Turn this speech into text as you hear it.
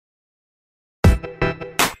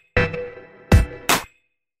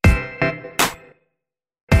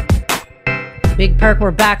Big Perk, we're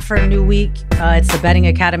back for a new week. It's the Betting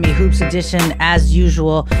Academy Hoops edition as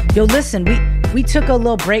usual. Yo, listen, we took a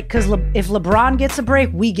little break because if LeBron gets a break,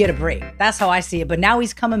 we get a break. That's how I see it. But now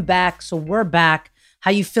he's coming back, so we're back. How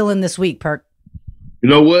you feeling this week, Perk? You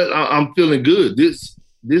know what? I'm feeling good. This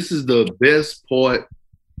is the best part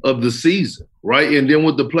of the season, right? And then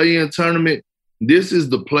with the play-in tournament, this is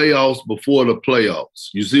the playoffs before the playoffs.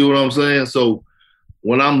 You see what I'm saying? So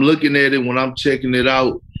when I'm looking at it, when I'm checking it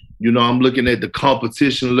out, you know, I'm looking at the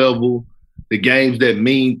competition level, the games that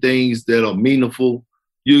mean things that are meaningful.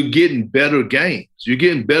 You're getting better games. You're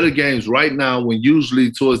getting better games right now when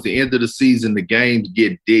usually towards the end of the season, the games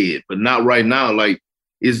get dead, but not right now. Like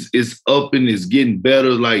it's up and it's getting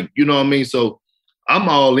better. Like, you know what I mean? So I'm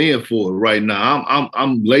all in for it right now.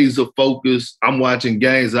 I'm laser focused. I'm watching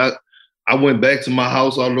games. I went back to my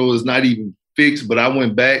house, although it's not even fixed, but I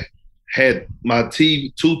went back, had my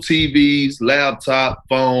TV, 2 TVs, laptop,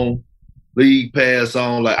 phone, league pass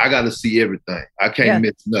on. Like, I got to see everything. I can't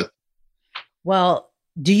miss nothing. Well,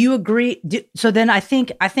 do you agree? So then I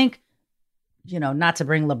think, you know, not to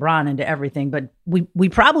bring LeBron into everything, but we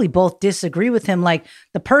probably both disagree with him. Like,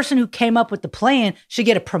 the person who came up with the plan should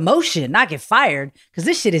get a promotion, not get fired, because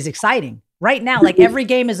this shit is exciting right now. Like, every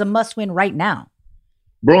game is a must win right now.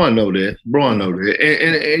 Braun know that.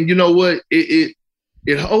 And you know what?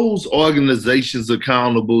 It holds organizations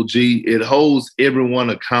accountable, G. It holds everyone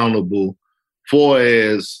accountable for,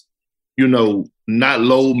 as, you know, not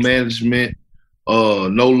load management, no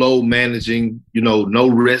load managing, you know, no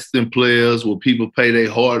resting players where people pay their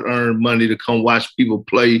hard-earned money to come watch people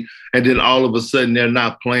play, and then all of a sudden they're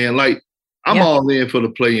not playing. Like, I'm all in for the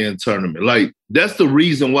play-in tournament. Like, that's the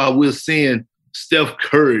reason why we're seeing Steph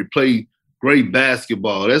Curry play great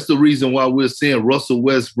basketball. That's the reason why we're seeing Russell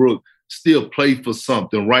Westbrook still play for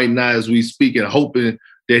something right now as we speak, and hoping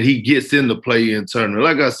that he gets in the play-in tournament.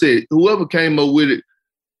 Like I said, whoever came up with it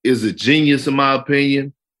is a genius in my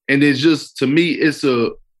opinion. And it's just, to me,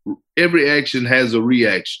 every action has a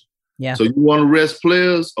reaction. Yeah. So you want to rest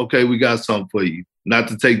players? Okay, we got something for you. Not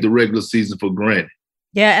to take the regular season for granted.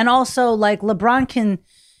 Yeah, and also, like, LeBron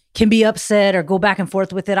can be upset or go back and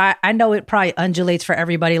forth with it. I know it probably undulates for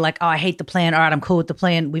everybody. Like, oh, I hate the plan. All right, I'm cool with the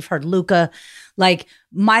plan. We've heard Luka. Like,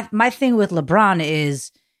 my thing with LeBron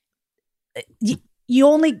is you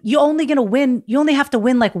only gonna win. You only have to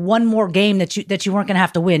win like one more game that you weren't gonna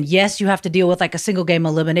have to win. Yes, you have to deal with like a single game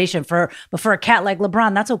elimination but for a cat like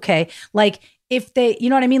LeBron, that's okay. Like, if they, you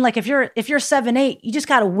know what I mean? Like, if you're 7-8, you just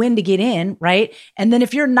got to win to get in, right? And then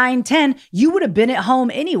if you're 9-10, you would have been at home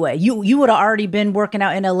anyway. You would have already been working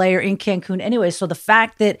out in LA or in Cancun anyway. So the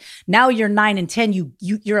fact that now you're 9-10,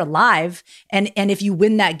 you're alive, and if you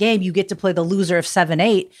win that game, you get to play the loser of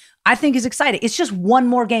 7-8. I think is exciting. It's just one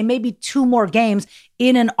more game, maybe 2 more games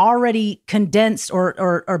in an already condensed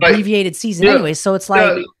or abbreviated season anyway. So it's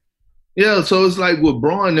like, so it's like with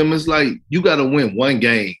Braun, it's like you got to win one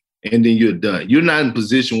game and then you're done. You're not in a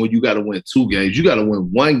position where you got to win 2 games. You got to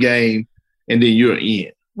win one game and then you're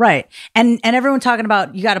in. Right. And everyone talking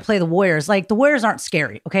about you got to play the Warriors. Like, the Warriors aren't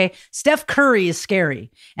scary, okay? Steph Curry is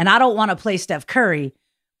scary, and I don't want to play Steph Curry,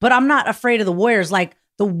 but I'm not afraid of the Warriors. Like,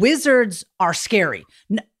 the Wizards are scary.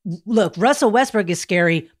 Look, Russell Westbrook is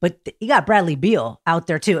scary, but you got Bradley Beal out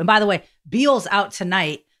there too. And by the way, Beal's out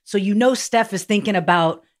tonight, so you know Steph is thinking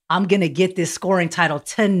about, I'm going to get this scoring title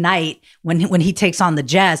tonight when he takes on the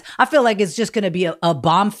Jazz. I feel like it's just going to be a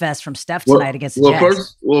bomb fest from Steph tonight against the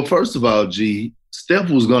Jazz. First of all, G, Steph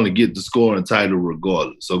was going to get the scoring title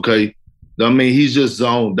regardless, okay? I mean, he's just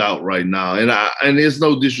zoned out right now. And there's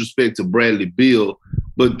no disrespect to Bradley Beal,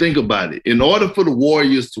 but think about it. In order for the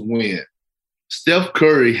Warriors to win, Steph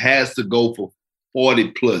Curry has to go for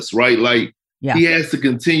 40 plus, right? Like, he has to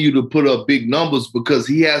continue to put up big numbers because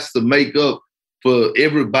he has to make up for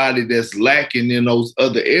everybody that's lacking in those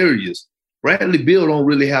other areas. Bradley Beal don't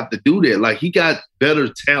really have to do that. Like, he got better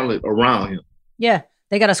talent around him. Yeah,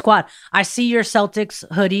 they got a squad. I see your Celtics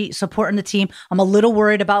hoodie supporting the team. I'm a little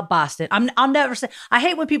worried about Boston. I'll never say. I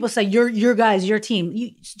hate when people say your guys, your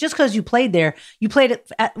team. Just because you played there, you played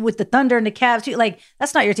it with the Thunder and the Cavs too. Like,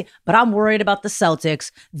 that's not your team. But I'm worried about the Celtics.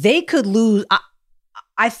 They could lose.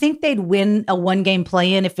 I think they'd win a 1-game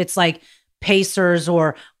play-in if it's like Pacers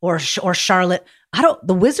or Charlotte.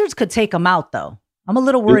 The Wizards could take them out though. I'm a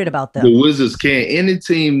little worried about them. The Wizards can't. Any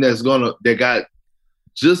team that got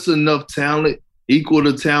just enough talent, equal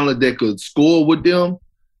to talent, that could score with them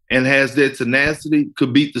and has that tenacity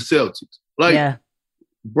could beat the Celtics. Like,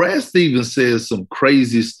 Brad Stevens said some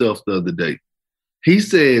crazy stuff the other day. He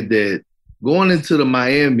said that going into the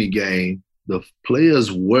Miami game, the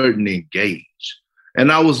players weren't engaged.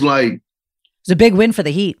 And I was like, it's a big win for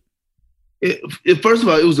the Heat. first of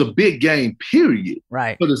all, it was a big game, period,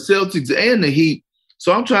 Right. for the Celtics and the Heat.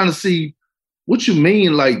 So I'm trying to see what you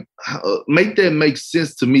mean. Like, make that make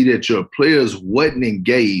sense to me that your players wasn't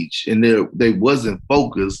engaged and they wasn't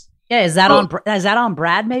focused. Yeah, is that on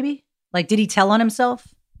Brad? Maybe, like, did he tell on himself?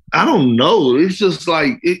 I don't know. It's just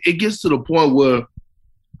like it gets to the point where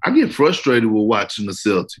I get frustrated with watching the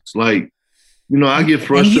Celtics. Like, I get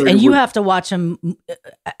frustrated. And you have to watch them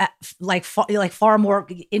like far more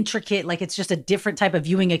intricate. Like, it's just a different type of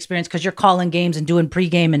viewing experience because you're calling games and doing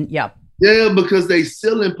pregame and yeah. Yeah, because they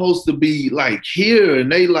still supposed to be like here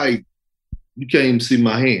and they like, you can't even see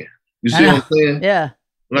my hand. You see what I'm saying? Yeah.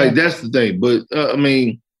 Like, that's the thing. But I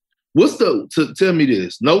mean, tell me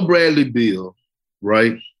this. No Bradley Beal,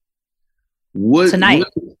 right? Tonight.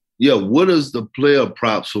 What is the player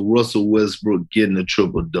props for Russell Westbrook getting a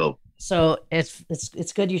triple-double? So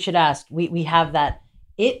it's good you should ask. We have that.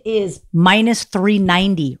 It is minus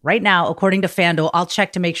 390 right now, according to FanDuel. I'll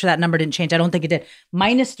check to make sure that number didn't change. I don't think it did.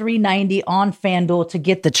 Minus 390 on FanDuel to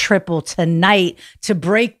get the triple tonight to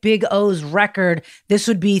break Big O's record. This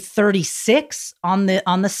would be 36 on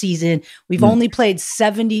the season. We've only played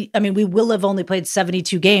 70. I mean, we will have only played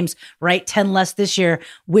 72 games, right? 10 less this year,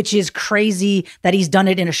 which is crazy that he's done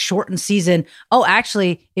it in a shortened season. Oh,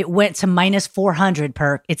 actually, it went to minus 400,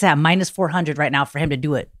 Perk. It's at minus 400 right now for him to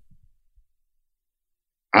do it.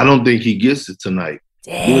 I don't think he gets it tonight.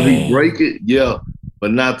 Dang. Will he break it? Yeah,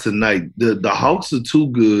 but not tonight. The Hawks are too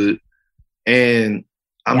good. And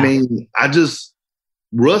I mean,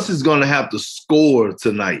 Russ is going to have to score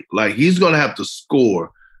tonight. Like, he's going to have to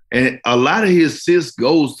score. And a lot of his assists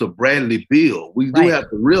goes to Bradley Beal. We do have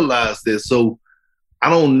to realize that. So I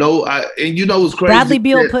don't know. And what's crazy? Bradley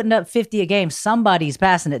Beal putting up 50 a game. Somebody's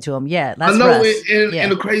passing it to him. Yeah, that's I know. Russ.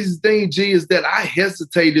 And the crazy thing, G, is that I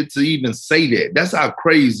hesitated to even say that. That's how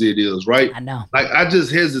crazy it is, right? I know. Like, I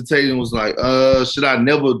just hesitated and was like, should I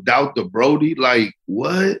never doubt the Brody? Like,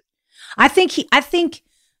 what? I think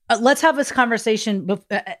let's have this conversation,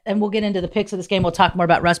 and we'll get into the picks of this game. We'll talk more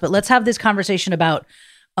about Russ, but let's have this conversation about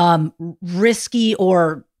risky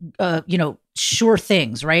or sure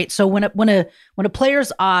things, right? So when a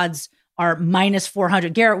player's odds are minus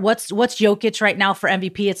 400, Garrett, what's Jokic right now for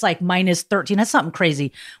MVP? It's like minus 13. That's something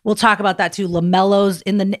crazy. We'll talk about that too. LaMelo's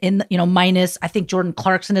in minus. I think Jordan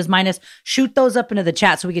Clarkson is minus. Shoot those up into the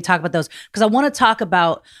chat so we can talk about those, because I want to talk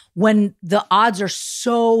about when the odds are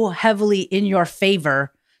so heavily in your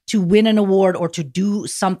favor to win an award or to do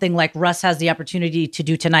something like Russ has the opportunity to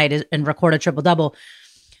do tonight and record a triple-double.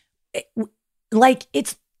 Like,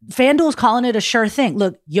 it's FanDuel's calling it a sure thing.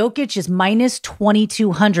 Look, Jokic is minus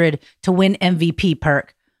 2,200 to win MVP,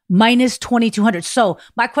 Perk. Minus 2,200. So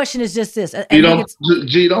my question is just this.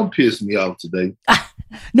 Don't piss me off today.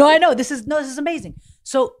 No, I know. This is amazing.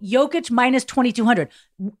 So Jokic minus 2,200.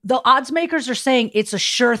 The odds makers are saying it's a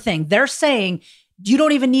sure thing. They're saying you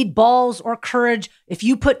don't even need balls or courage. If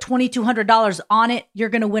you put $2,200 on it, you're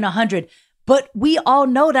going to win 100. But we all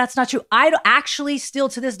know that's not true. I actually still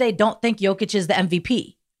to this day don't think Jokic is the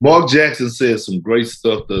MVP. Mark Jackson said some great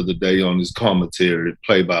stuff the other day on his commentary,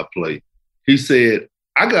 play-by-play. He said,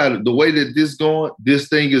 I got it. The way that this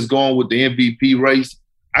thing is going with the MVP race,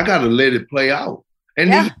 I got to let it play out.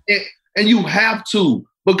 And you have to,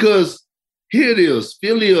 because here it is.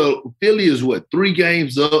 Philly is what, 3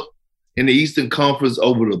 games up in the Eastern Conference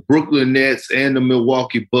over the Brooklyn Nets and the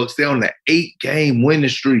Milwaukee Bucks. They're on an 8-game winning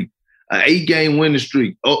streak. An 8-game winning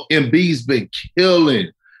streak. Oh, Embiid's been killing.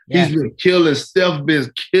 Yeah. He's been killing. Steph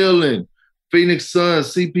been killing. Phoenix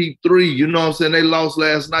Suns, CP3. You know what I'm saying? They lost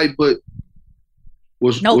last night, but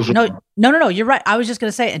no. You're right. I was just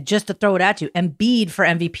gonna say, and just to throw it at you, Embiid for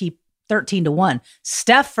MVP 13-1,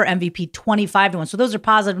 Steph for MVP 25-1. So those are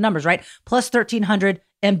positive numbers, right? Plus 1,300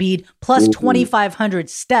 Embiid, plus 2,500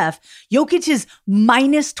 Steph. Jokic is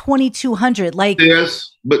minus 2,200. Like,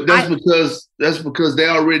 yes, but that's because they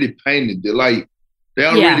already painted it. Like, they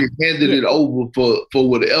already handed it over for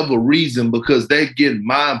whatever reason, because they get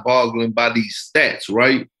mind-boggling by these stats,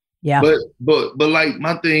 right? Yeah. But like,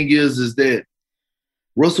 my thing is that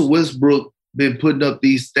Russell Westbrook been putting up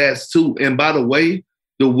these stats too. And by the way,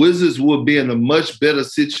 the Wizards would be in a much better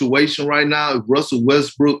situation right now if Russell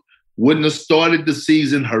Westbrook wouldn't have started the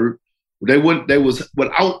season hurt. The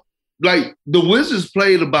Wizards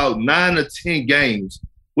played about 9 or 10 games,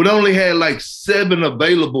 but only had like 7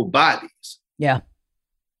 available bodies. Yeah.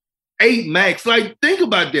 8 max. Like, think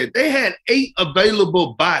about that. They had 8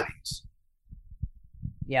 available bodies.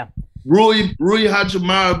 Yeah. Rui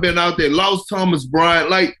Hachimura been out there, lost Thomas Bryant.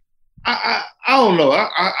 Like, I don't know.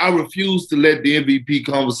 I refuse to let the MVP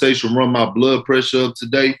conversation run my blood pressure up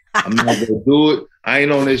today. I'm not going to do it. I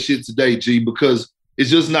ain't on that shit today, G, because It's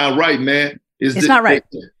just not right, man. It's not right.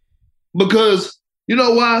 Because you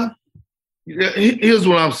know why? Here's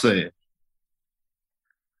what I'm saying.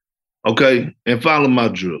 Okay, and follow my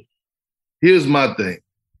drill. Here's my thing.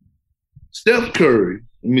 Steph Curry,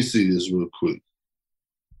 let me see this real quick.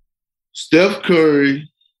 Steph Curry,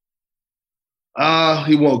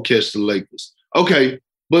 he won't catch the Lakers. Okay,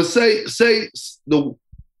 but say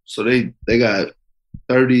they got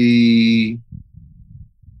 30.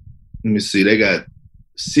 Let me see, they got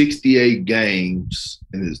 68 games,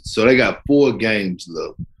 and so they got 4 games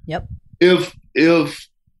left. Yep. If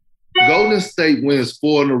Golden State wins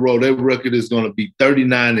 4 in a row, their record is going to be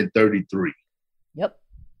 39-33. Yep.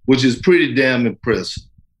 Which is pretty damn impressive.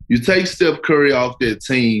 You take Steph Curry off their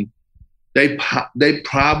team, they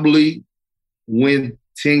probably win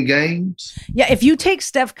 10 games. Yeah, if you take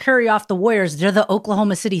Steph Curry off the Warriors, they're the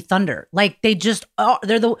Oklahoma City Thunder. Like they're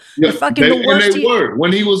fucking the worst. And they were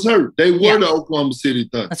when he was hurt. They were the Oklahoma City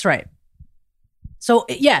Thunder. That's right. So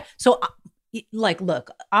yeah, like,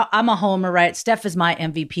 look, I'm a homer, right? Steph is my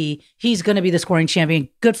MVP. He's going to be the scoring champion.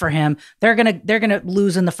 Good for him. They're gonna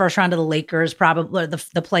lose in the first round to the Lakers, probably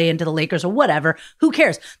the play into the Lakers or whatever. Who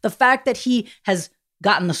cares? The fact that he has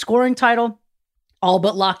gotten the scoring title, all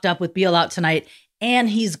but locked up with Beal out tonight, and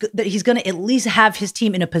he's going to at least have his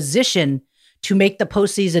team in a position to make the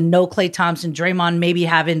postseason. No Klay Thompson, Draymond maybe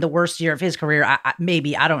having the worst year of his career. I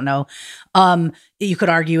don't know. You could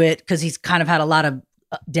argue it because he's kind of had a lot of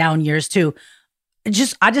down years too.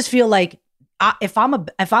 I just feel like if I'm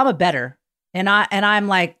a bettor and I'm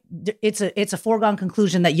like, it's a foregone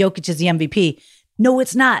conclusion that Jokic is the MVP. No,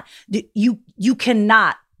 it's not. You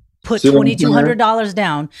cannot put $2,200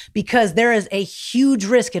 down because there is a huge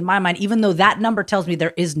risk in my mind, even though that number tells me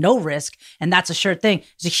there is no risk. And that's a sure thing.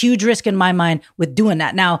 There's a huge risk in my mind with doing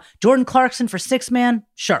that. Now, Jordan Clarkson for 6-man,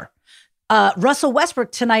 sure. Russell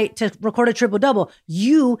Westbrook tonight to record a triple-double.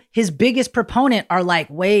 His biggest proponent, are like,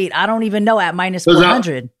 wait, I don't even know at minus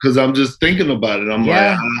 400. Because I'm just thinking about it. I'm like,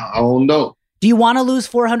 I don't know. Do you want to lose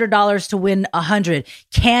 $400 to win 100?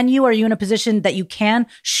 Can you? Are you in a position that you can?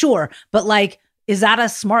 Sure. But like, is that a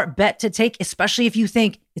smart bet to take? Especially if you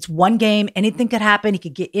think it's one game, anything could happen. He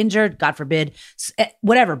could get injured, God forbid.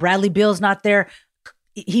 Whatever. Bradley Beal's not there.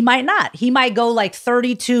 He might not. He might go like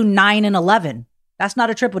 32, 9, and 11. That's not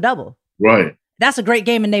a triple-double. Right. That's a great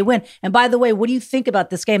game and they win. And by the way, what do you think about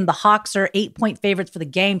this game? The Hawks are 8-point favorites for the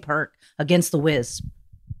game, Perk, against the Wiz.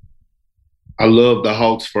 I love the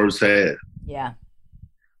Hawks first half. Yeah.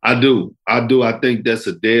 I do. I think that's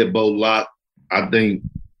a deadbolt lock. I think,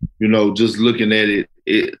 just looking at it,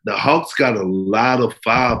 the Hawks got a lot of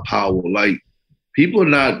firepower. Like, people are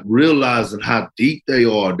not realizing how deep they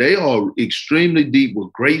are. They are extremely deep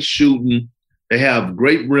with great shooting. They have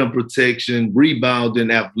great rim protection,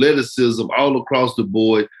 rebounding, athleticism all across the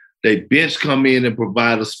board. They bench come in and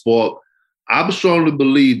provide a spark. I strongly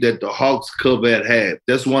believe that the Hawks cover at half.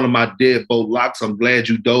 That's one of my deadbolt locks. I'm glad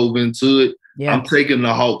you dove into it. Yeah. I'm taking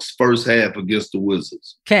the Hawks first half against the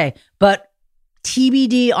Wizards. Okay, but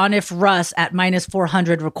TBD on if Russ at minus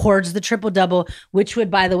 400 records the triple-double, which would,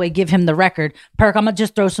 by the way, give him the record. Perk, I'm going to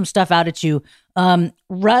just throw some stuff out at you. And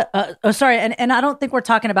I don't think we're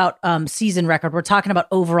talking about season record. We're talking about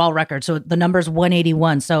overall record. So the number's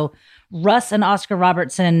 181. So Russ and Oscar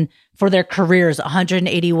Robertson for their careers,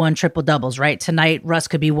 181 triple-doubles, right? Tonight, Russ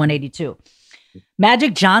could be 182.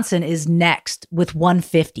 Magic Johnson is next with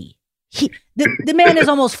 150. The man is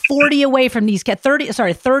almost 40 away from these cats.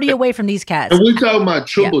 30 away from these cats. And we're talking about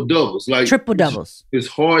triple doubles. Like triple doubles. It's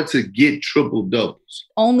hard to get triple doubles.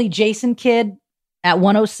 Only Jason Kidd at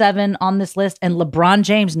 107 on this list and LeBron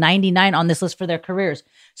James 99 on this list for their careers.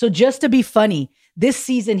 So just to be funny, this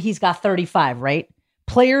season he's got 35, right?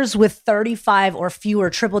 Players with 35 or fewer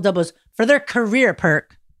triple doubles for their career,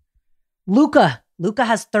 Perk. Luka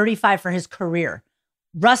has 35 for his career.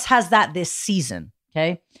 Russ has that this season,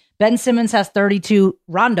 okay? Ben Simmons has 32.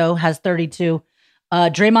 Rondo has 32.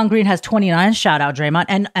 Draymond Green has 29. Shout out Draymond.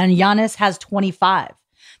 And Giannis has 25.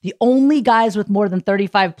 The only guys with more than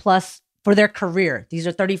 35 plus for their career. These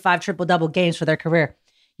are 35 triple-double games for their career.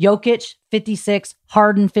 Jokic, 56.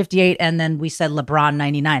 Harden, 58. And then we said LeBron,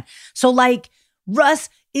 99. So like Russ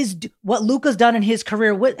is what Luka's done in his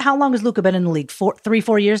career. How long has Luka been in the league?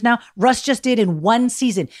 4 years now? Russ just did in one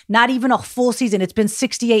season. Not even a full season. It's been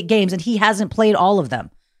 68 games and he hasn't played all of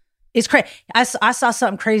them. It's crazy. I saw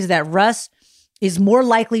something crazy that Russ is more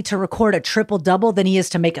likely to record a triple-double than he is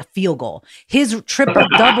to make a field goal. His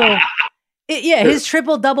triple-double, his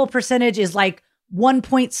triple-double percentage is like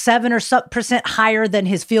 1.7 or some percent higher than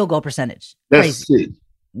his field goal percentage. That's crazy.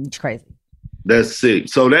 It's crazy. That's sick.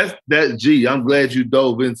 So G. I'm glad you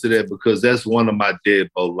dove into that because that's one of my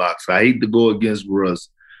deadbolt locks. I hate to go against Russ,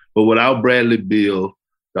 but without Bradley Beal,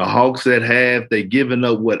 the Hawks at half, they giving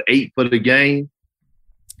up 8 for the game?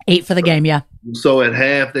 8 for the game, yeah. So at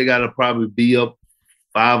half, they got to probably be up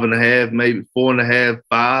 5.5, maybe 4.5,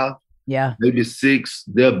 5. Yeah. Maybe 6.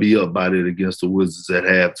 They'll be up by it against the Wizards at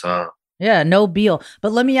halftime. Yeah, no Beal.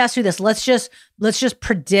 But let me ask you this. Let's just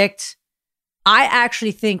predict. I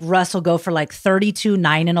actually think Russ will go for like 32,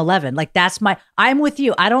 9, and 11. Like I'm with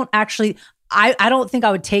you. I don't think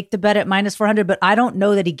I would take the bet at -400, but I don't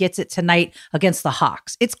know that he gets it tonight against the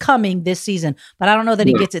Hawks. It's coming this season, but I don't know that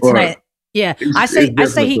he gets it tonight. Right. Yeah. I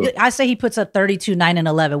say he puts up 32, 9, and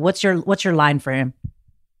 11. What's your line for him?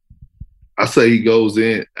 I say he goes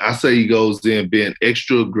in being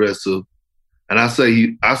extra aggressive. And I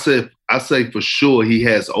say for sure he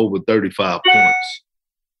has over 35 points.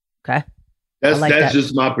 Okay. That's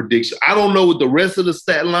just my prediction. I don't know what the rest of the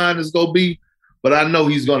stat line is going to be, but I know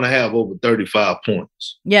he's going to have over 35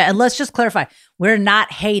 points. Yeah, and let's just clarify. We're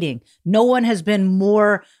not hating. No one has been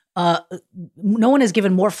more no one has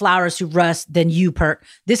given more flowers to Russ than you, Perk.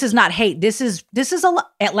 This is not hate. This is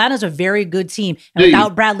Atlanta's a very good team, and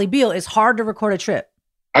without Bradley Beal, it's hard to record a trip.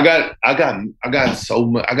 I got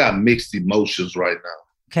mixed emotions right now.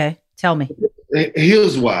 Okay, tell me.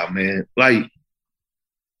 Here's why, man. Like,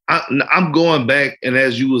 I'm going back, and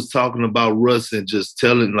as you was talking about Russ and just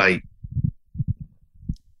telling, like,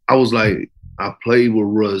 I was like, I played with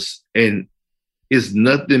Russ, and it's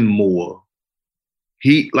nothing more.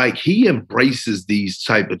 He embraces these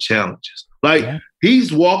type of challenges. Like,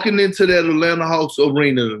 he's walking into that Atlanta Hawks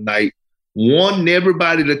arena tonight, wanting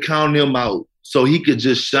everybody to count him out so he could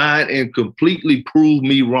just shine and completely prove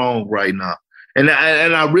me wrong right now. And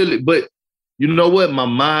I really, but you know what? My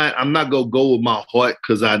mind, I'm not going to go with my heart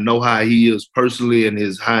because I know how he is personally and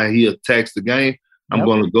how he attacks the game. I'm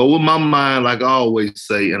going to go with my mind, like I always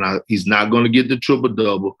say, and he's not going to get the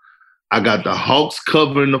triple-double. I got the Hawks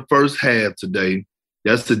covering the first half today.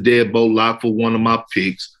 That's the deadbolt lock for one of my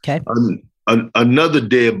picks. Okay. Another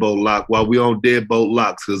deadbolt lock while we on deadbolt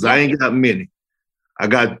locks, because I ain't got many. I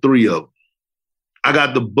got 3 of them. I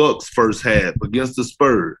got the Bucks first half against the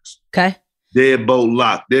Spurs. Okay. Deadbolt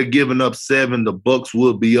lock. They're giving up 7. The Bucks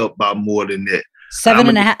will be up by more than that.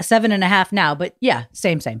 7.5 now, but yeah,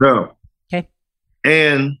 same. No. Okay.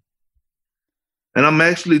 And I'm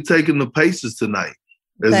actually taking the Pacers tonight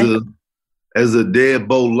as a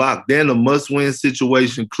deadbolt lock. They're in a must-win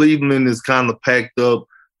situation. Cleveland is kind of packed up.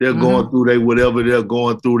 They're going through whatever they're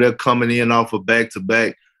going through. They're coming in off of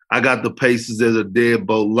back-to-back. I got the Pacers as a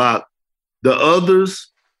deadbolt lock. The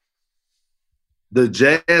others, the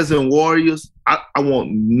Jazz and Warriors, I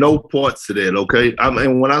want no parts to that, okay?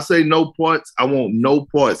 And when I say no parts, I want no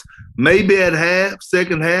parts. Maybe at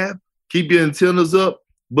second half, keep your antennas up.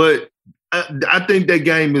 But I think that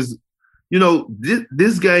game is,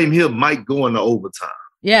 this game here might go into overtime.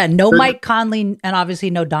 Yeah, no Mike Conley and obviously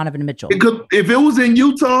no Donovan Mitchell. If it was in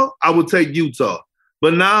Utah, I would take Utah.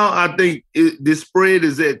 But now I think this spread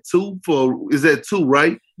is at 2,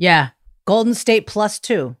 right? Yeah, Golden State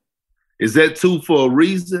 +2. Is that 2 for a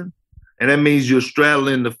reason? And that means you're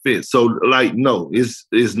straddling the fence. So, like, no, it's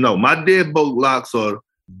no. My deadbolt locks are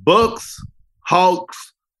Bucks,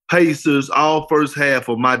 Hawks, Pacers, all first half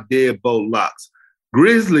of my deadbolt locks.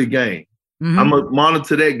 Grizzly game. I'm going to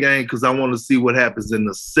monitor that game because I want to see what happens in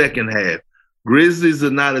the second half. Grizzlies are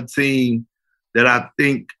not a team that I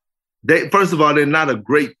think first of all, they're not a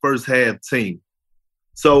great first half team.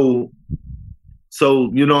 So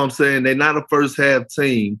you know what I'm saying? They're not a first half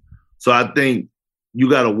team. So I think you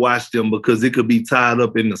got to watch them because it could be tied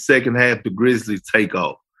up in the second half. The Grizzlies take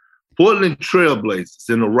off. Portland Trailblazers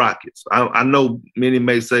and the Rockets. I know many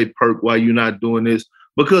may say, Perk, why you're not doing this?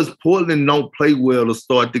 Because Portland don't play well to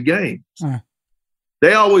start the games.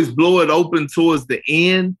 They always blow it open towards the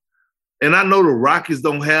end. And I know the Rockets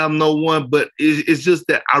don't have no one, but it's just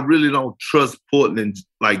that I really don't trust Portland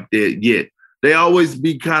like that yet. They always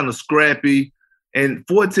be kind of scrappy. And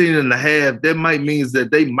 14.5, that might means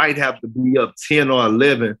that they might have to be up 10 or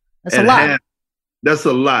 11. That's a lot. That's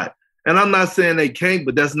a lot. And I'm not saying they can't,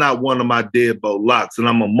 but that's not one of my deadbolt locks. And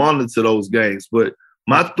I'm going to monitor those games. But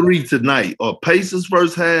my 3 tonight are Pacers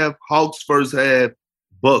first half, Hawks first half,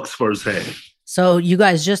 Bucks first half. So you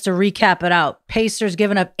guys, just to recap it out, Pacers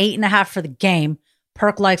giving up 8.5 for the game.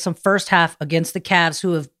 Perk likes them first half against the Cavs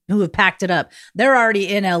who have packed it up. They're already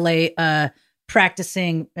in LA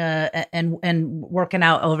practicing and working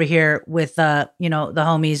out over here with the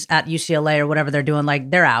homies at UCLA or whatever they're doing. Like,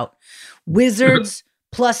 they're out. Wizards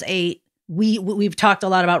 +8. We've talked a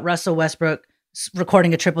lot about Russell Westbrook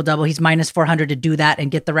recording a triple-double. He's -400 to do that and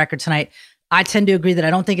get the record tonight. I tend to agree that I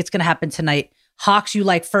don't think it's going to happen tonight. Hawks, you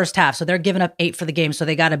like first half. So they're giving up 8 for the game. So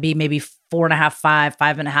they got to be maybe 4.5,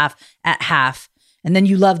 5.5 at half. And then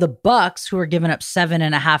you love the Bucks, who are giving up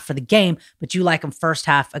 7.5 for the game, but you like them first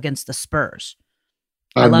half against the Spurs.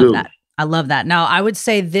 I love that. I love that. Now, I would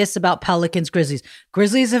say this about Pelicans, Grizzlies.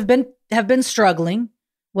 Grizzlies have been struggling.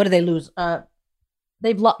 What do they lose?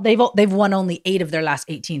 They've won only 8 of their last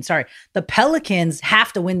 18. Sorry. The Pelicans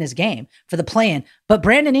have to win this game for the play-in, but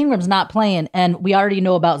Brandon Ingram's not playing, and we already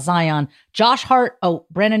know about Zion.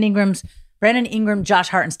 Brandon Ingram, Josh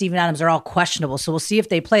Hart, and Steven Adams are all questionable, so we'll see if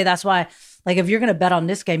they play. That's why, like, if you're going to bet on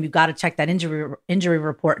this game, you've got to check that injury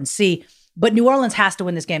report and see. But New Orleans has to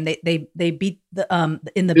win this game. They beat the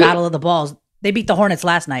in the Battle of the Balls. They beat the Hornets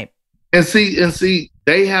last night. And see,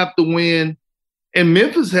 they have to win, and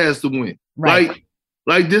Memphis has to win. Right.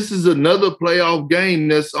 Like this is another playoff game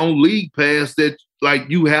that's on League Pass that like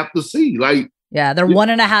you have to see. Like, yeah, they're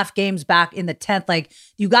 1.5 games back in the 10th. Like,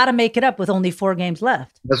 you got to make it up with only 4 games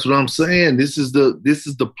left. That's what I'm saying. This is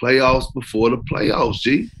the playoffs before the playoffs,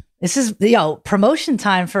 G. This is promotion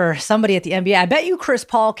time for somebody at the NBA. I bet you Chris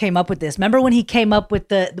Paul came up with this. Remember when he came up with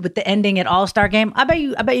the ending at All-Star Game? I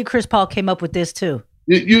bet you Chris Paul came up with this too.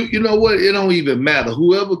 You know what? It don't even matter.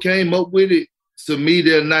 Whoever came up with it, to me,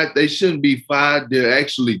 they shouldn't be fired. They're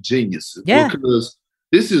actually geniuses. Yeah. Because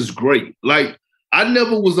this is great. Like, I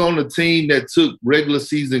never was on a team that took regular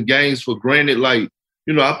season games for granted. Like,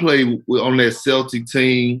 I played on that Celtic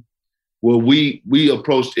team where we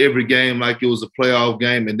approached every game like it was a playoff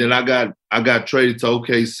game. And then I got traded to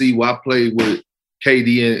OKC where I played with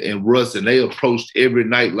KD and Russ, and they approached every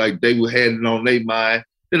night like they had it on their mind.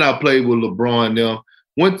 Then I played with LeBron and them.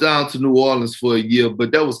 Went down to New Orleans for a year,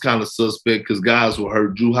 but that was kind of suspect because guys were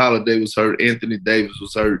hurt. Drew Holiday was hurt. Anthony Davis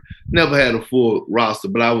was hurt. Never had a full roster,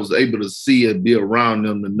 but I was able to see and be around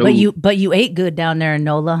them to know. But you ate good down there in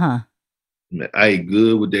NOLA, huh? Man, I ate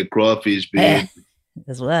good with that crawfish, baby.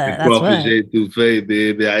 That's what. Crawfish etouffee,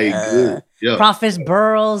 baby. I ate good. Yeah. Crawfish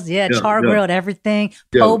burls, char grilled everything.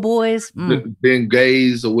 Po' boys.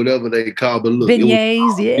 Beignets or whatever they call, but look.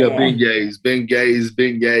 Beignets,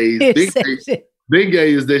 beignets. Bengay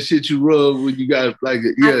is that shit you rub when you got like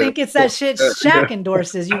I think it's that shit Shaq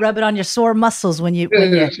endorses. You rub it on your sore muscles when you're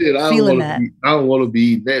feeling that. I don't want to be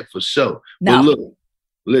eating that for sure. No. But look,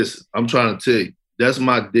 listen, I'm trying to tell you, that's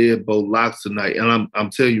my deadbolt locks tonight. And I'm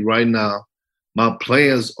telling you right now, my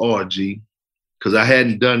plans are, G, because I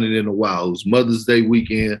hadn't done it in a while. It was Mother's Day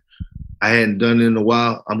weekend. I hadn't done it in a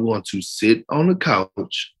while. I'm going to sit on the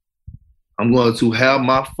couch. I'm going to have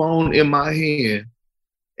my phone in my hand.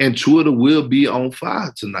 And Twitter will be on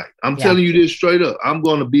fire tonight. I'm telling you this straight up. I'm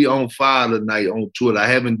going to be on fire tonight on Twitter. I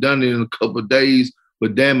haven't done it in a couple of days,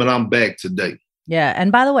 but damn it, I'm back today. Yeah.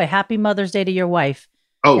 And by the way, happy Mother's Day to your wife.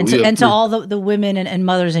 Oh, and to all the women and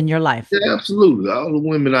mothers in your life. Yeah, absolutely. All the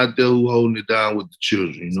women out there who holding it down with the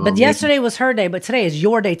children. But yesterday was her day, but today is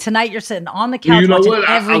your day. Tonight you're sitting on the couch watching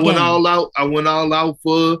every game. I went all out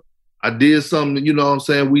for her. I did something, you know what I'm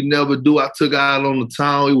saying, we never do. I took her out on the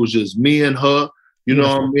town. It was just me and her. You know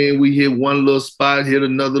what I mean? We hit one little spot, hit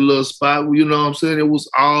another little spot. You know what I'm saying? It was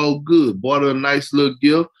all good. Bought her a nice little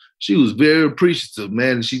gift. She was very appreciative,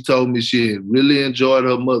 man. And she told me she really enjoyed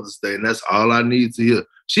her Mother's Day, and that's all I need to hear.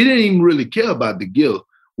 She didn't even really care about the gift.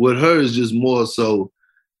 With her, is just more so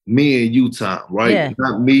me and you time, right? Yeah.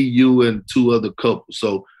 Not me, you, and 2 other couples.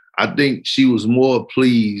 So I think she was more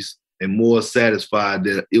pleased and more satisfied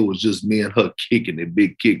that it was just me and her kicking it,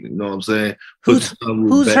 big kicking. You know what I'm saying? Who's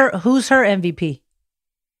her MVP?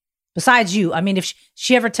 Besides you, I mean, if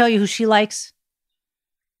she ever tell you who she likes?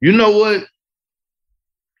 You know what?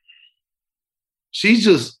 She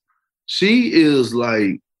is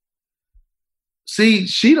like, see,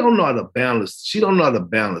 she don't know how to balance. She don't know how to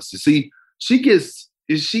balance it. See, she gets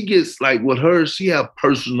like with her, she have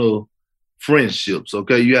personal friendships.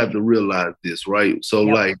 Okay. You have to realize this, right? So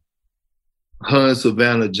like her and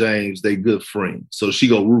Savannah James, they good friends. So she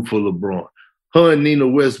go root for LeBron. Her and Nina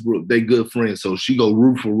Westbrook, they good friends, so she go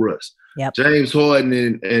root for Russ. Yep. James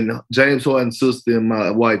Harden and James Harden's sister and my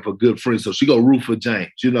wife are good friends, so she go root for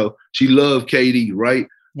James. You know, she love KD, right?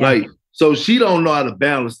 Yep. Like, so she don't know how to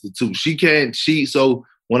balance the two. So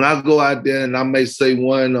when I go out there and I may say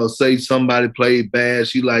one or say somebody played bad,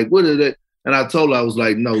 she like, what is it? And I told her, I was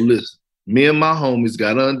like, no, listen, me and my homies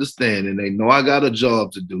got to understand, and they know I got a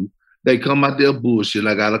job to do. They come out there bullshit.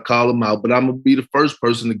 I got to call them out, but I'm going to be the first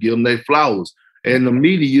person to give them their flowers. And the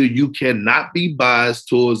media, you cannot be biased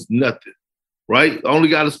towards nothing, right? Only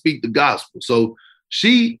got to speak the gospel. So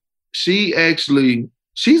she's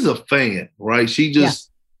a fan, right? She just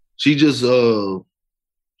be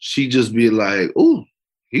like, ooh,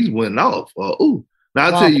 he's went off. Or, ooh. Now, I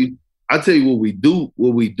tell you, I tell you what we do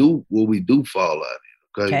fall out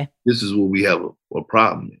in. Okay, this is what we have a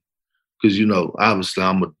problem in. Because obviously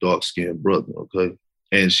I'm a dark skinned brother. Okay,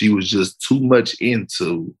 and she was just too much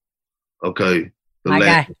into. Okay,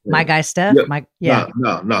 my guy Steph.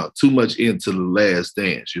 No, too much into the Last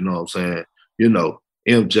Dance. You know what I'm saying?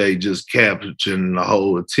 MJ just capturing the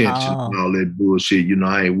whole attention and all that bullshit.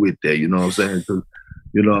 I ain't with that. You know what I'm saying?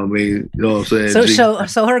 You know what I mean? You know what I'm saying?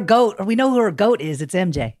 So her GOAT, we know who her GOAT is. It's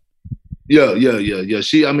MJ. Yeah.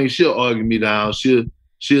 She'll argue me down.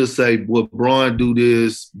 She'll say, well, Bron do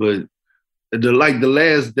this, but the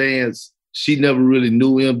Last Dance, she never really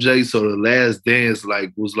knew MJ. So the Last Dance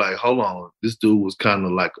was like, hold on, this dude was kind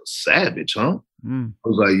of like a savage, huh? I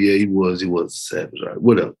was like, yeah, he was a savage, right?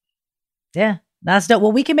 Whatever. Yeah, that's dope.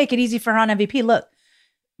 Well, we can make it easy for her on MVP. Look,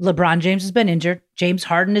 LeBron James has been injured. James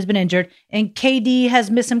Harden has been injured. And KD has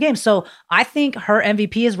missed some games. So I think her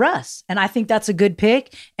MVP is Russ. And I think that's a good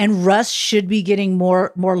pick. And Russ should be getting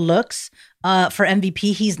more looks for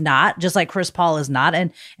MVP. He's not, just like Chris Paul is not.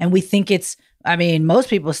 And we think most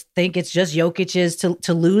people think it's just Jokic's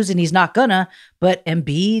to lose, and he's not gonna. But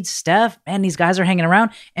Embiid, Steph, man, these guys are hanging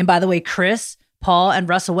around. And by the way, Chris Paul and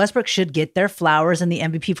Russell Westbrook should get their flowers in the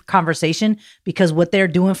MVP conversation, because what they're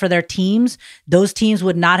doing for their teams, those teams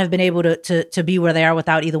would not have been able to be where they are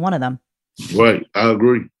without either one of them. Right. I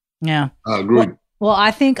agree. Yeah. I agree. Well, I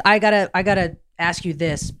think I gotta ask you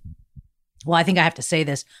this. Well, I think I have to say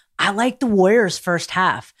this. I like the Warriors first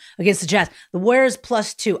half against the Jazz. The Warriors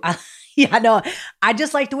 +2. I know. I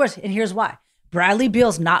just like the Warriors. And here's why. Bradley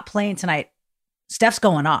Beal's not playing tonight. Steph's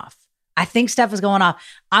going off. I think Steph is going off.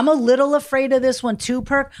 I'm a little afraid of this one too,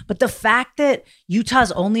 Perk, but the fact that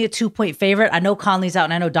Utah's only a 2-point favorite, I know Conley's out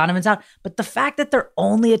and I know Donovan's out, but the fact that they're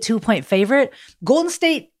only a 2-point favorite, Golden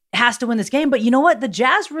State has to win this game. But you know what? The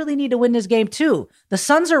Jazz really need to win this game too. The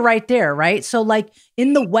Suns are right there, right? So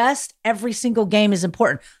in the West, every single game is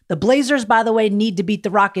important. The Blazers, by the way, need to beat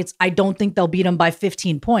the Rockets. I don't think they'll beat them by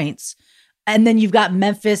 15 points. And then you've got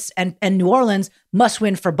Memphis and New Orleans must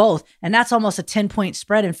win for both. And that's almost a 10-point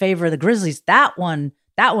spread in favor of the Grizzlies. That one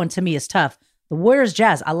to me is tough. The Warriors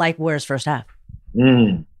Jazz, I like Warriors first half.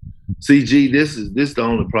 CG, this is the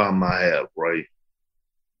only problem I have, right?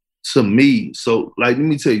 To me, so let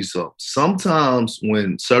me tell you something. Sometimes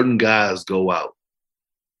when certain guys go out,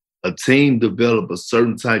 a team develop a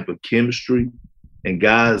certain type of chemistry and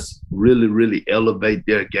guys really, really elevate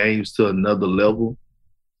their games to another level.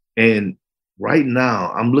 And right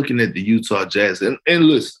now, I'm looking at the Utah Jazz. And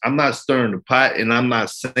listen, I'm not stirring the pot, and I'm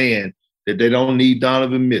not saying that they don't need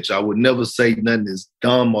Donovan Mitchell. I would never say nothing as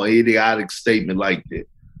dumb or idiotic statement like that.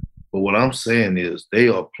 But what I'm saying is they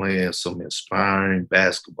are playing some inspiring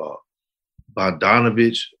basketball.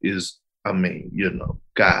 Bogdanovich is,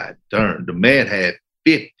 God darn, the man had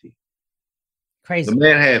 50. Crazy. The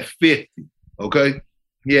man had 50, okay?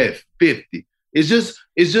 He had 50. It's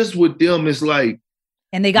just with them, it's like,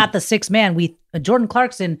 and they got the 6 man. Jordan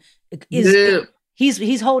Clarkson is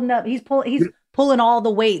he's holding up. He's pulling all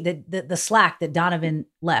the weight that the slack that Donovan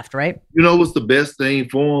left. Right. You know what's the best thing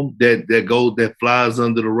for him that flies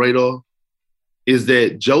under the radar is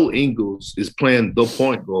that Joe Ingles is playing the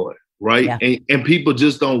point guard, right? Yeah. And people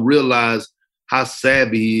just don't realize how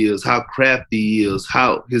savvy he is, how crafty he is,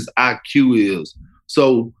 how his IQ is.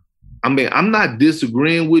 So, I'm not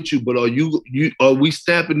disagreeing with you, but are we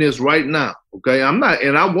stamping this right now? Okay, I'm not,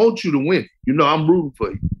 and I want you to win. I'm rooting for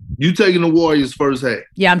you. You taking the Warriors first half?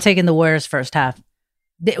 Yeah, I'm taking the Warriors first half.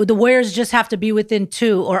 The Warriors just have to be within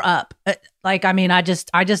 2 or up. I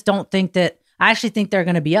just don't think that. I actually think they're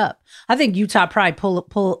going to be up. I think Utah probably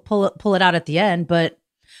pull it out at the end, but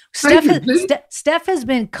Steph has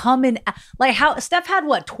been coming Steph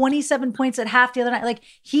had 27 points at half the other night.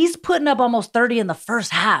 He's putting up almost 30 in the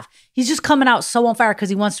first half. He's just coming out so on fire because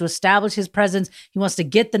he wants to establish his presence. He wants to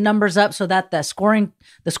get the numbers up so that the scoring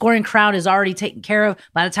crowd is already taken care of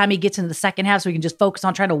by the time he gets into the second half, so he can just focus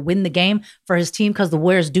on trying to win the game for his team, because the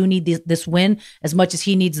Warriors do need this win as much as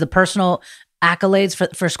he needs the personal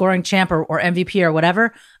accolades for scoring champ or MVP or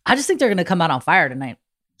whatever. I just think they're going to come out on fire tonight.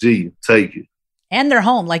 Gee, take it. And they're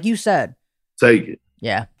home, like you said. Take it.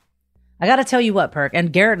 Yeah. I got to tell you what, Perk,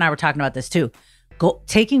 and Garrett and I were talking about this too.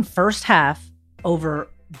 Taking first half over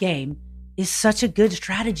game is such a good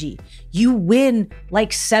strategy. You win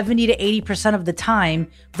 70 to 80% of the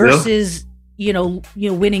time versus,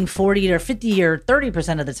 winning 40 or 50 or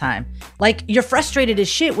 30% of the time. You're frustrated as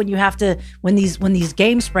shit when you have to, when these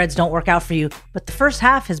game spreads don't work out for you. But the first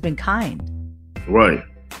half has been kind. Right.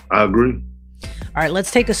 I agree. All right,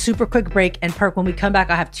 let's take a super quick break. And Perk, when we come back,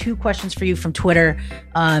 I have 2 questions for you from Twitter.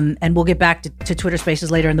 And we'll get back to Twitter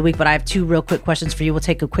Spaces later in the week. But I have 2 real quick questions for you. We'll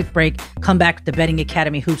take a quick break, come back with the Betting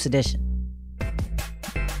Academy Hoops Edition.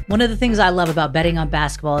 One of the things I love about betting on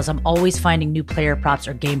basketball is I'm always finding new player props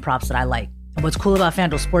or game props that I like. And what's cool about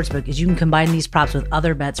FanDuel Sportsbook is you can combine these props with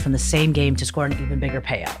other bets from the same game to score an even bigger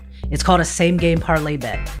payout. It's called a same game parlay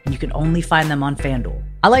bet, and you can only find them on FanDuel.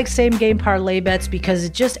 I like same game parlay bets because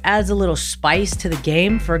it just adds a little spice to the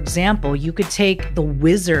game. For example, you could take the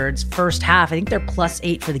Wizards first half. I think they're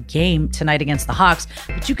 +8 for the game tonight against the Hawks,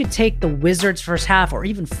 but you could take the Wizards first half or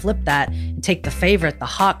even flip that and take the favorite, the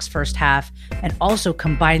Hawks first half, and also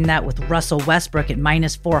combine that with Russell Westbrook at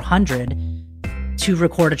 -400 to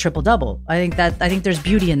record a triple-double. I think there's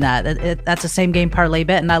beauty in that. That's a same game parlay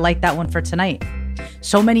bet, and I like that one for tonight.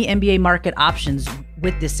 So many NBA market options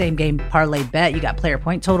with this same game parlay bet. You got player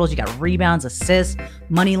point totals, you got rebounds, assists,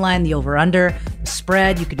 money line, the over-under, the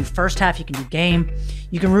spread. You can do first half, you can do game.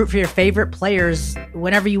 You can root for your favorite players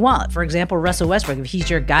whenever you want. For example, Russell Westbrook, if he's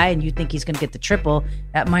your guy and you think he's going to get the triple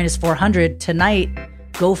at -400 tonight,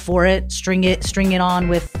 go for it, string it on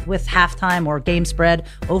with halftime or game spread,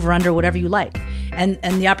 over under, whatever you like. And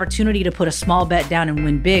the opportunity to put a small bet down and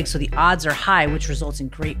win big, so the odds are high, which results in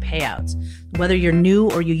great payouts. Whether you're new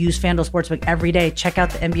or you use FanDuel Sportsbook every day, check out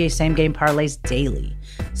the NBA Same Game Parlays daily.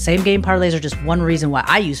 Same Game Parlays are just one reason why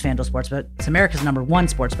I use FanDuel Sportsbook. It's America's #1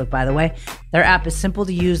 sportsbook, by the way. Their app is simple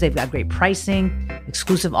to use. They've got great pricing,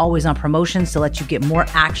 exclusive always-on promotions to let you get more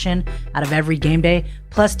action out of every game day,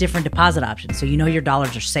 plus different deposit options, so you know your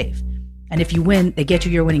dollars are safe. And if you win, they get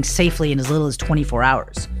you your winnings safely in as little as 24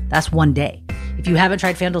 hours. That's one day. If you haven't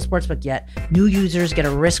tried FanDuel Sportsbook yet, new users get a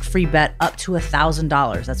risk-free bet up to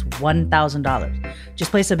 $1,000. That's $1,000. Just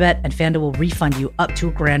place a bet and FanDuel will refund you up to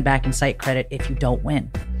 $1,000 back in site credit if you don't win.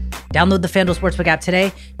 Download the FanDuel Sportsbook app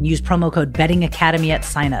today and use promo code Betting Academy at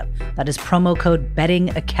sign up. That is promo code Betting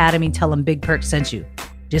Academy. Tell them Big Perk sent you.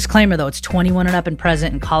 Disclaimer though, it's 21 and up and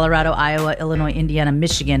present in Colorado, Iowa, Illinois, Indiana,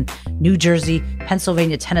 Michigan, New Jersey,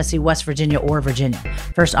 Pennsylvania, Tennessee, West Virginia, or Virginia.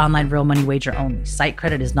 First online real money wager only. Site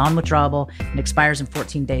credit is non-withdrawable and expires in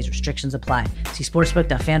 14 days. Restrictions apply. See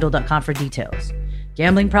sportsbook.fanduel.com for details.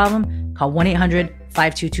 Gambling problem? Call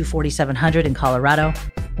 1-800-522-4700 in Colorado,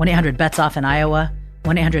 1-800-BETS-OFF in Iowa,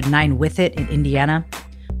 1-800-9-WITH-IT in Indiana,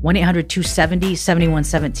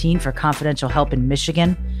 1-800-270-7117 for confidential help in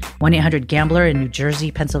Michigan, 1-800-GAMBLER in New Jersey,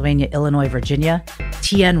 Pennsylvania, Illinois, Virginia,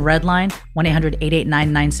 TN Redline,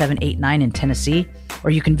 1-800-889-9789 in Tennessee, or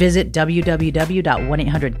you can visit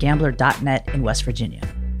www.1800gambler.net in West Virginia.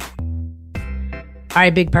 All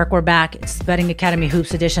right, Big Perk, we're back. It's the Betting Academy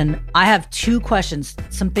Hoops Edition. I have 2 questions,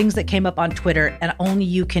 some things that came up on Twitter, and only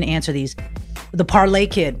you can answer these. The Parlay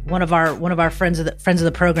Kid, one of our friends of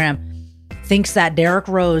the program, thinks that Derrick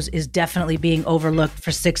Rose is definitely being overlooked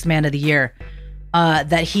for 6th man of the year.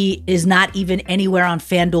 That he is not even anywhere on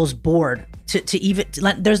FanDuel's board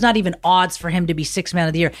there's not even odds for him to be 6th man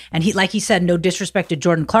of the year. And he, like he said, no disrespect to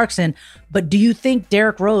Jordan Clarkson, but do you think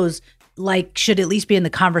Derrick Rose should at least be in the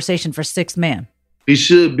conversation for 6th man? He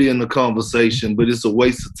should be in the conversation, but it's a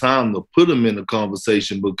waste of time to put him in the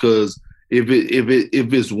conversation, because if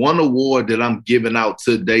it's one award that I'm giving out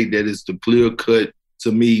today that is the clear cut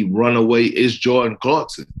to me runaway, it's Jordan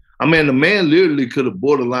Clarkson. I mean, the man literally could have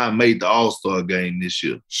borderline made the All-Star game this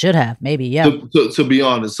year. Should have, maybe, yeah. To be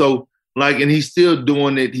honest. So, and he's still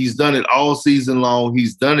doing it. He's done it all season long.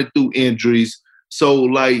 He's done it through injuries. So,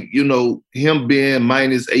 him being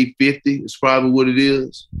minus 850 is probably what it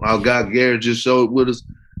is. Our guy Garrett just showed with us.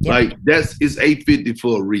 Yep. It's 850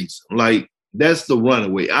 for a reason. That's the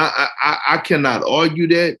runaway. I cannot argue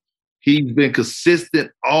that. He's been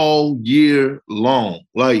consistent all year long.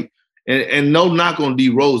 And no knock on D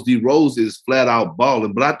Rose. D Rose is flat out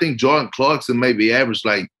balling. But I think Jordan Clarkson maybe averaged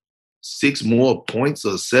 6 more points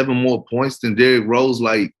or 7 more points than Derrick Rose.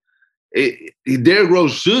 Derrick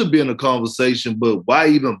Rose should be in the conversation, but why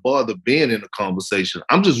even bother being in the conversation?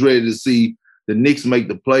 I'm just ready to see the Knicks make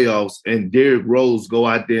the playoffs and Derrick Rose go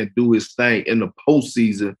out there and do his thing in the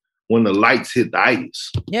postseason when the lights hit the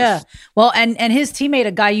ice. Yeah. Well, and his teammate,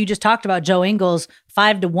 a guy you just talked about, Joe Ingles,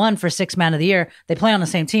 5-1 for 6th man of the year. They play on the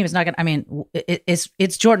same team. It's not going to,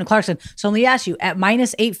 it's Jordan Clarkson. So let me ask you, at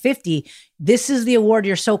minus 850, this is the award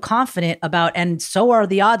you're so confident about, and so are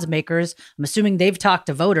the odds makers. I'm assuming they've talked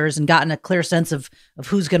to voters and gotten a clear sense of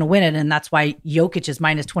who's going to win it, and that's why Jokic is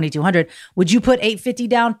minus 2,200. Would you put 850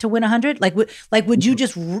 down to win 100? Would you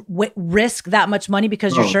just risk that much money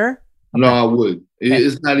because you're sure? Okay. No, I would.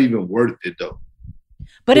 It's not even worth it though.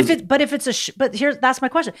 But that's my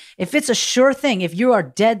question. If it's a sure thing, if you are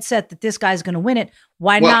dead set that this guy's going to win it,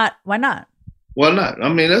 why not? Why not? Why not? I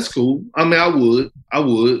mean, that's cool. I mean, I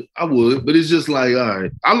would, but it's just like, all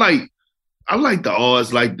right. I like the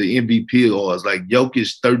odds, like the MVP odds, like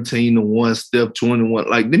Jokic 13-1, Steph 21.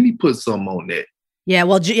 Like, let me put some on that. Yeah,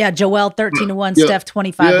 well, Joel 13-1, Yeah, Steph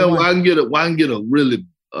 25-1. yeah. Well, I can get a really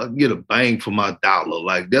get a bang for my dollar.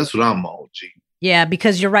 Like that's what I'm on, G. Yeah,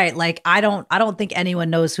 because you're right. Like I don't think anyone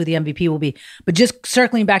knows who the MVP will be. But just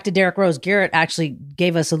circling back to Derrick Rose, Garrett actually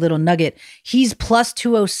gave us a little nugget. He's plus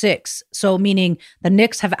 206. So meaning the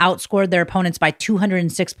Knicks have outscored their opponents by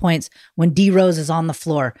 206 points when D Rose is on the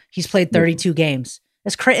floor. He's played 32 games.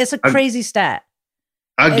 It's a crazy stat.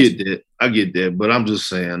 I get that, but I'm just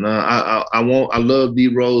saying. I love D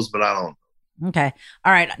Rose, but I don't. Okay.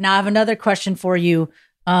 All right. Now I have another question for you.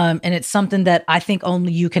 And it's something that I think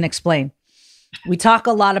only you can explain. We talk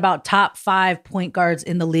a lot about top 5 point guards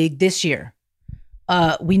in the league this year.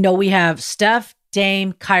 We know we have Steph,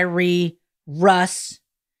 Dame, Kyrie, Russ,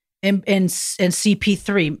 and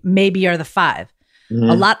CP3 maybe are the 5. Mm-hmm.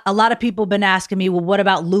 A lot of people have been asking me, well, what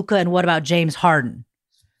about Luka and what about James Harden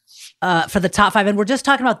for the top 5? And we're just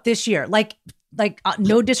talking about this year. Like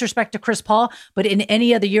no disrespect to Chris Paul, but in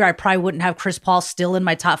any other year, I probably wouldn't have Chris Paul still in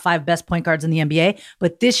my top 5 best point guards in the NBA.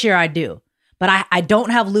 But this year I do. But I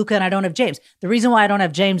don't have Luka and I don't have James. The reason why I don't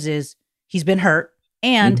have James is he's been hurt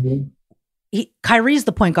and Kyrie's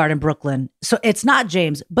the point guard in Brooklyn. So it's not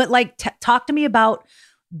James. But like, talk to me about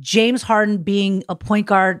James Harden being a point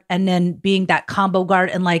guard and then being that combo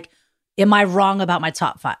guard. And like, am I wrong about my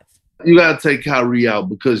top 5? You got to take Kyrie out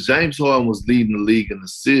because James Harden was leading the league in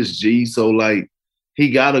assists, G. So like,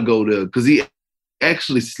 he got to go there because he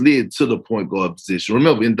actually slid to the point guard position.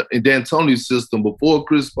 Remember, in D'Antoni's system, before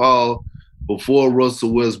Chris Paul, before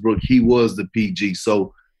Russell Westbrook, he was the PG.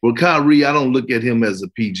 So with Kyrie, I don't look at him as a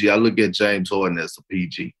PG. I look at James Harden as a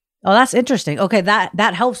PG. Oh, that's interesting. Okay,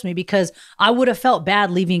 that helps me because I would have felt bad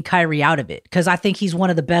leaving Kyrie out of it because I think he's one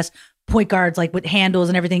of the best point guards, like with handles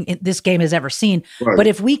and everything this game has ever seen. Right. But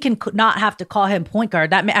if we can not have to call him point guard,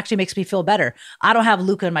 that actually makes me feel better. I don't have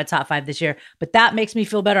Luka in my top 5 this year, but that makes me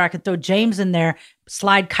feel better. I can throw James in there,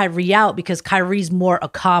 slide Kyrie out because Kyrie's more a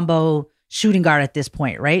combo shooting guard at this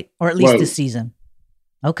point, right? Or at least this season.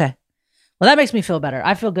 Okay. Well, that makes me feel better.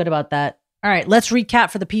 I feel good about that. All right, let's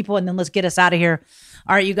recap for the people and then let's get us out of here.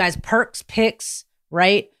 All right, you guys, Perks picks,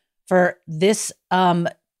 right? For this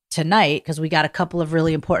tonight, because we got a couple of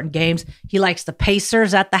really important games. He likes the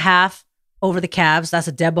Pacers at the half over the Cavs. That's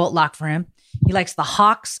a deadbolt lock for him. He likes the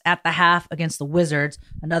Hawks at the half against the Wizards.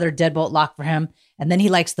 Another deadbolt lock for him. And then he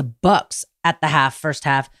likes the Bucks at the half, first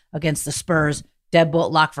half, against the Spurs.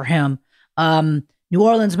 Deadbolt lock for him. New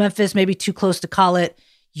Orleans, Memphis, maybe too close to call it.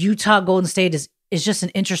 Utah, Golden State is just an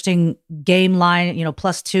interesting game line,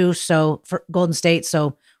 +2. So for Golden State,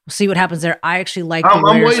 so we'll see what happens there. I actually like the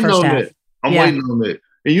Warriors first half. I'm waiting on that.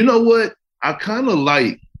 And you know what? I kind of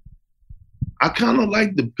like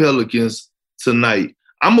the Pelicans tonight.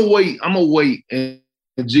 I'm gonna wait, and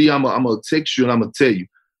G, I'm gonna text you and I'm gonna tell you.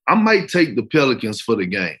 I might take the Pelicans for the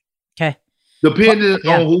game. Okay, depending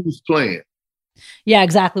on who's playing. Yeah,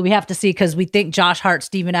 exactly. We have to see because we think Josh Hart,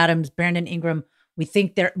 Steven Adams, Brandon Ingram. We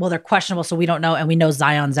think they're questionable, so we don't know, and we know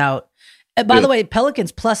Zion's out. By the way,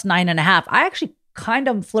 Pelicans plus 9.5. I actually kind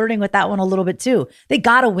of flirting with that one a little bit too. They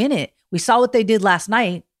got to win it. We saw what they did last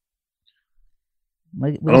night.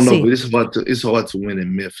 I don't know, but it's hard to win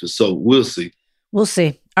in Memphis, so we'll see. We'll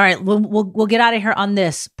see. All right, we'll get out of here on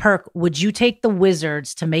this. Perk, would you take the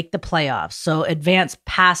Wizards to make the playoffs? So advance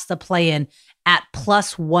past the play-in at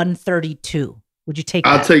plus 132. Would you take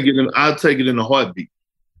that? I'll take it in a heartbeat.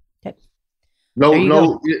 Okay.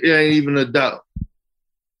 No, it ain't even a doubt.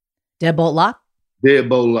 Deadbolt lock?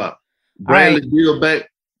 Deadbolt lock. Bradley Beal back.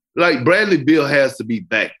 Like, Bradley Beal has to be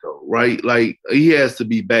back, though, right? Like, he has to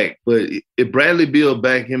be back. But if Bradley Beal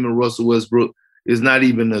back, him and Russell Westbrook, is not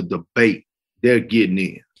even a debate. They're getting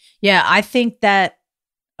in. Yeah, I think that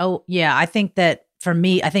for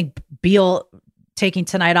me, I think Beal taking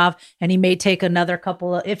tonight off, and he may take another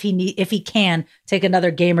couple of, if he can take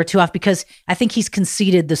another game or two off, because I think he's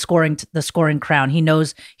conceded the scoring crown. He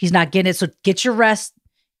knows he's not getting it. So get your rest,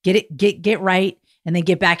 get right, and then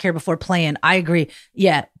get back here before playing. I agree.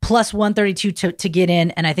 Yeah, plus 132 to get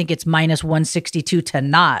in, and I think it's minus 162 to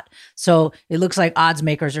not. So it looks like odds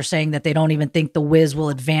makers are saying that they don't even think the Wiz will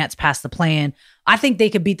advance past the play-in. I think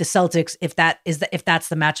they could beat the Celtics if that's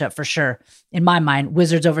the matchup for sure. In my mind,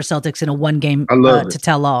 Wizards over Celtics in a one game to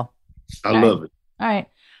tell all. I love it. All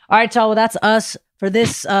right, y'all. Well, that's us for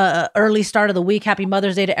this early start of the week. Happy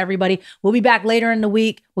Mother's Day to everybody. We'll be back later in the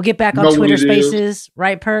week. We'll get back on Twitter Spaces,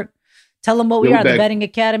 right, Perk? Tell them what we are, the Betting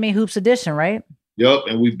Academy Hoops Edition, right? Yep,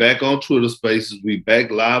 and we back on Twitter Spaces. We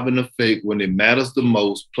back live in effect when it matters the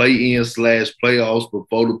most. Play-in/playoffs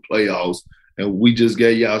before the playoffs, and we just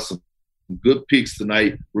gave y'all some good picks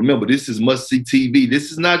tonight. Remember, this is must-see TV.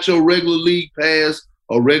 This is not your regular league pass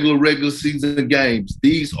or regular season games.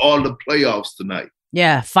 These are the playoffs tonight.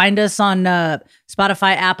 Yeah, find us on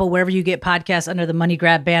Spotify, Apple, wherever you get podcasts under the Money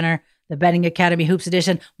Grab banner, the Betting Academy Hoops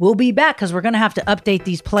Edition. We'll be back because we're going to have to update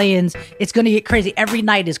these play-ins. It's going to get crazy. Every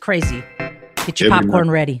night is crazy. Get your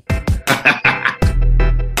popcorn ready.